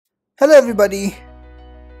Hello everybody,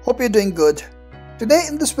 hope you're doing good. Today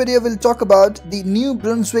in this video we'll talk about the new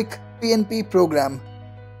Brunswick PNP program.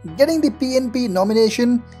 Getting the PNP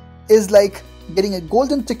nomination is like getting a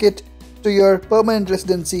golden ticket to your permanent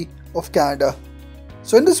residency of Canada.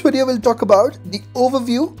 So in this video we'll talk about the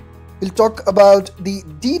overview, we'll talk about the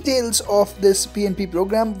details of this PNP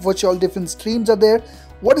program, which all different streams are there,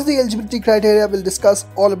 what is the eligibility criteria, we'll discuss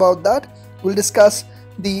all about that, we'll discuss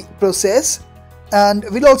the process, and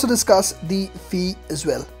we'll also discuss the fee as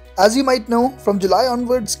well. As you might know, from July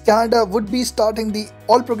onwards, Canada would be starting the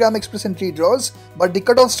all program express entry draws, but the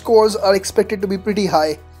cutoff scores are expected to be pretty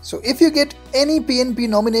high. So if you get any PNP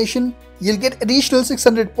nomination, you'll get additional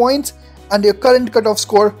 600 points and your current cutoff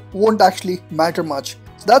score won't actually matter much.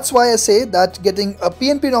 So that's why I say that getting a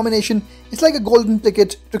PNP nomination is like a golden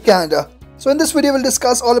ticket to Canada. So in this video, we'll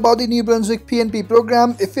discuss all about the New Brunswick PNP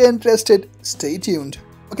program. If you're interested, stay tuned.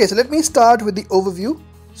 Okay, so let me start with the overview.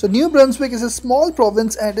 So New Brunswick is a small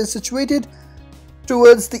province and it is situated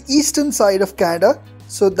towards the eastern side of Canada.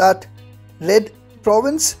 So that red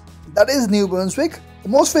province, that is New Brunswick. The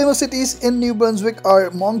most famous cities in New Brunswick are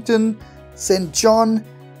Moncton, St. John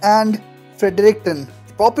and Fredericton.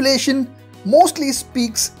 The population mostly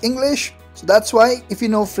speaks English. So that's why if you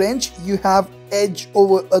know French, you have edge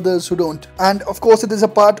over others who don't. And of course it is a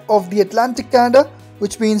part of the Atlantic Canada,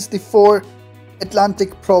 which means the 4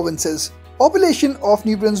 Atlantic provinces. Population of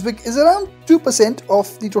New Brunswick is around 2%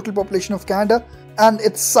 of the total population of Canada, and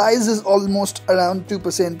its size is almost around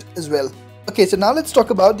 2% as well. Okay, so now let's talk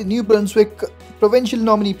about the New Brunswick Provincial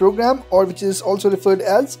Nominee Program, or which is also referred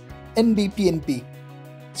as NBPNP.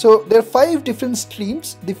 So there are 5 different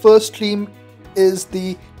streams. The first stream is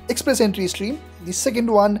the Express Entry stream. The second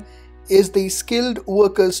one is the Skilled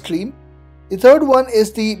Workers stream. The third one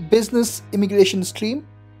is the Business Immigration stream.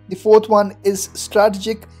 The fourth one is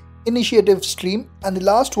Strategic Initiative stream, and the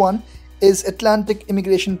last one is Atlantic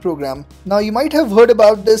Immigration Program. Now you might have heard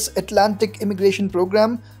about this Atlantic Immigration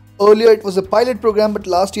Program. Earlier it was a pilot program, but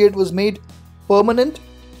last year it was made permanent,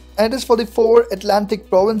 and it is for the 4 Atlantic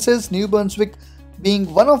provinces, New Brunswick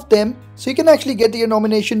being one of them. So you can actually get your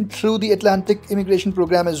nomination through the Atlantic Immigration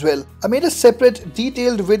Program as well. I made a separate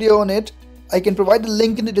detailed video on it. I can provide the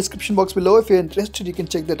link in the description box below. If you're interested, you can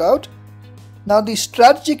check that out. Now the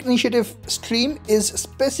Strategic Initiative stream is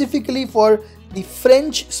specifically for the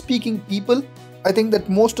French speaking people. I think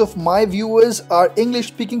that most of my viewers are English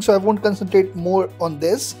speaking, so I won't concentrate more on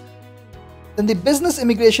this. Then the Business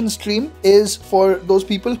Immigration stream is for those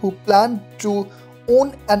people who plan to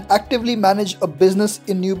own and actively manage a business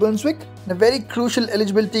in New Brunswick. And a very crucial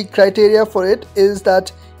eligibility criteria for it is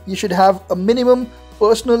that you should have a minimum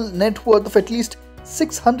personal net worth of at least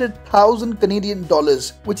 600,000 Canadian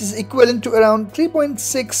dollars, which is equivalent to around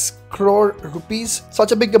 3.6 crore rupees.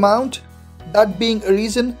 Such a big amount, that being a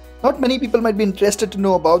reason not many people might be interested to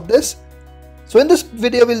know about this. So in this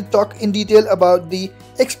video we'll talk in detail about the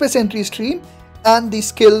Express Entry stream and the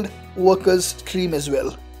Skilled Workers stream as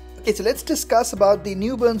well. Okay, so let's discuss about the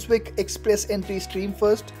New Brunswick Express Entry stream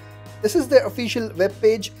first. This is their official web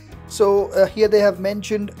page. So here they have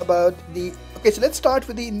mentioned about the... Okay, so let's start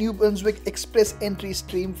with the New Brunswick Express Entry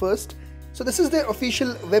stream first. So this is their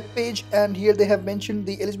official web page, and here they have mentioned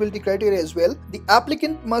the eligibility criteria as well. The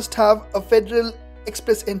applicant must have a federal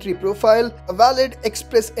Express Entry profile, a valid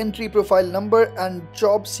Express Entry profile number and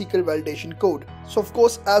job seeker validation code. So of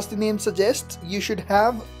course, as the name suggests, you should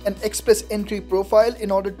have an Express Entry profile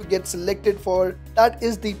in order to get selected for. That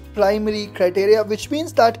is the primary criteria, which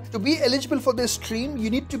means that to be eligible for this stream,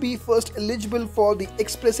 you need to be first eligible for the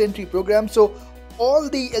Express Entry program. So all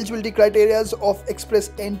the eligibility criteria of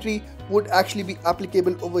Express Entry would actually be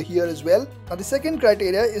applicable over here as well. Now the second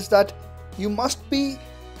criteria is that you must be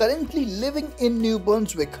currently living in New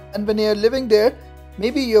Brunswick, and when you're living there,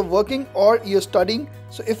 maybe you're working or you're studying.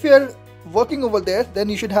 So if you're working over there, then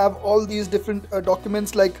you should have all these different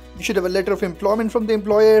documents, like you should have a letter of employment from the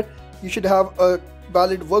employer, you should have a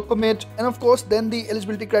valid work permit, and of course then the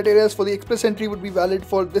eligibility criteria for the Express Entry would be valid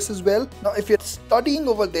for this as well. Now if you're studying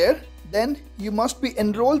over there, then you must be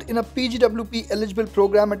enrolled in a PGWP eligible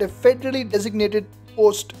program at a federally designated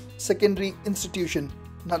post-secondary institution.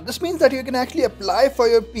 Now this means that you can actually apply for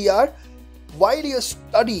your PR while you're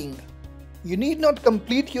studying. You need not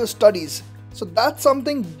complete your studies. So that's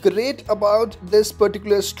something great about this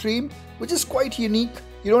particular stream, which is quite unique.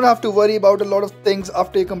 You don't have to worry about a lot of things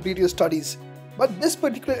after you complete your studies. But this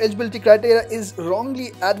particular eligibility criteria is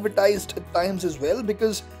wrongly advertised at times as well,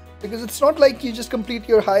 because it's not like you just complete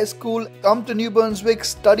your high school, come to New Brunswick,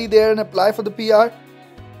 study there and apply for the PR.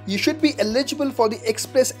 You should be eligible for the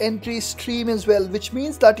Express Entry stream as well, which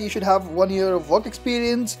means that you should have 1 year of work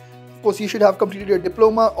experience, Of course, you should have completed your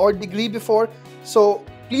diploma or degree before. So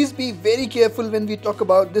please be very careful when we talk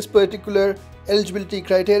about this particular eligibility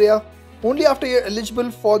criteria. Only after you're eligible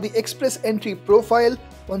for the express entry profile,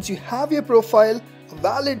 once you have your profile, a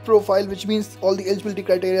valid profile, which means all the eligibility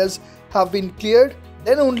criteria have been cleared,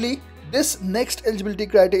 then only this next eligibility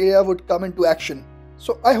criteria would come into action.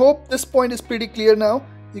 So I hope this point is pretty clear now.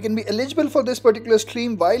 You can be eligible for this particular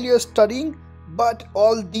stream while you're studying, but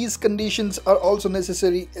all these conditions are also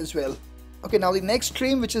necessary as well. Okay, now the next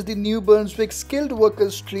stream, which is the New Brunswick Skilled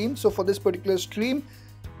Workers stream. So for this particular stream,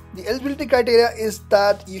 the eligibility criteria is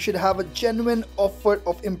that you should have a genuine offer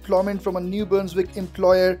of employment from a New Brunswick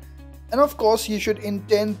employer, and of course you should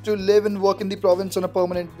intend to live and work in the province on a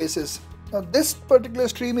permanent basis. Now this particular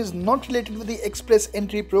stream is not related with the express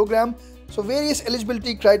entry program, so various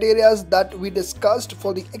eligibility criteria that we discussed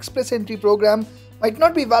for the express entry program might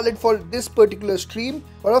not be valid for this particular stream,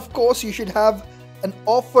 but of course you should have an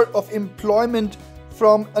offer of employment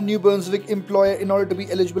from a New Brunswick employer in order to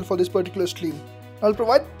be eligible for this particular stream. I'll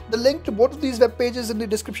provide the link to both of these web pages in the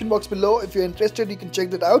description box below. If you're interested, you can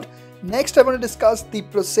check that out. Next, I want to discuss the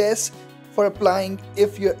process for applying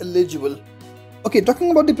if you're eligible. Okay,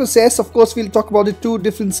 talking about the process, of course, we'll talk about the two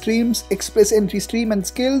different streams, express entry stream and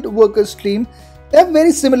skilled workers stream. They have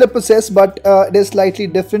very similar process, but it is slightly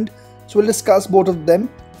different. So we'll discuss both of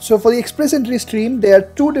them. So for the express entry stream, there are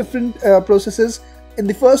two different processes. In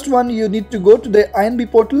the first one, you need to go to the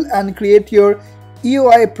INB portal and create your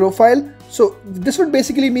EOI profile. So this would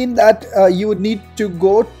basically mean that you would need to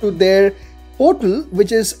go to their portal,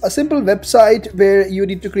 which is a simple website where you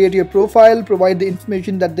need to create your profile, provide the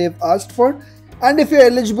information that they've asked for, and if you're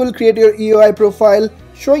eligible, create your EOI profile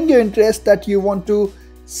showing your interest that you want to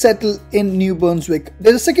settle in New Brunswick.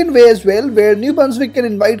 There's a second way as well, where New Brunswick can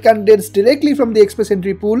invite candidates directly from the express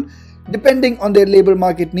entry pool depending on their labor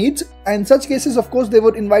market needs, and in such cases, of course, they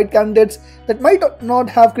would invite candidates that might not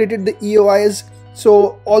have created the EOIs.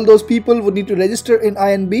 So all those people would need to register in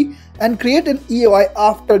INB and create an EOI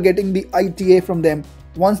after getting the ITA from them.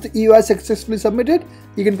 Once the EOI is successfully submitted,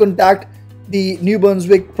 you can contact the New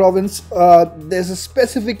Brunswick province. There's a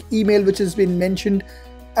specific email which has been mentioned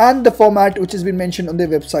and the format which has been mentioned on their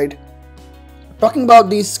website. Talking about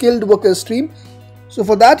the skilled workers stream, so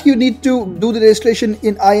for that you need to do the registration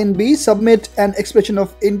in INB, submit an expression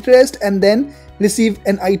of interest, and then receive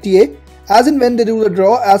an ITA as and when they do the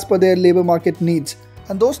draw as per their labor market needs.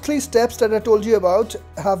 And those three steps that I told you about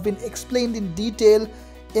have been explained in detail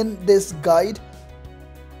in this guide.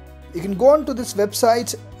 You can go on to this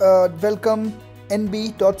website,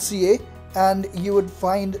 welcomenb.ca, and you would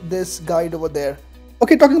find this guide over there.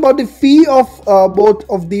 Okay, talking about the fee of both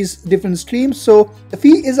of these different streams. So the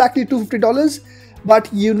fee is actually $250, but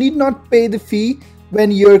you need not pay the fee when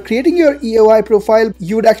you're creating your EOI profile.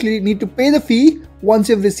 You would actually need to pay the fee once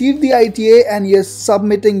you've received the ITA and you're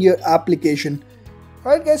submitting your application.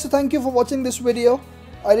 Alright guys, so thank you for watching this video.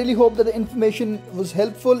 I really hope that the information was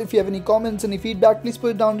helpful. If you have any comments, any feedback, please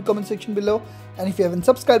put it down in the comment section below. And if you haven't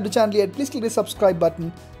subscribed to the channel yet, please click the subscribe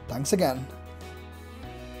button. Thanks again.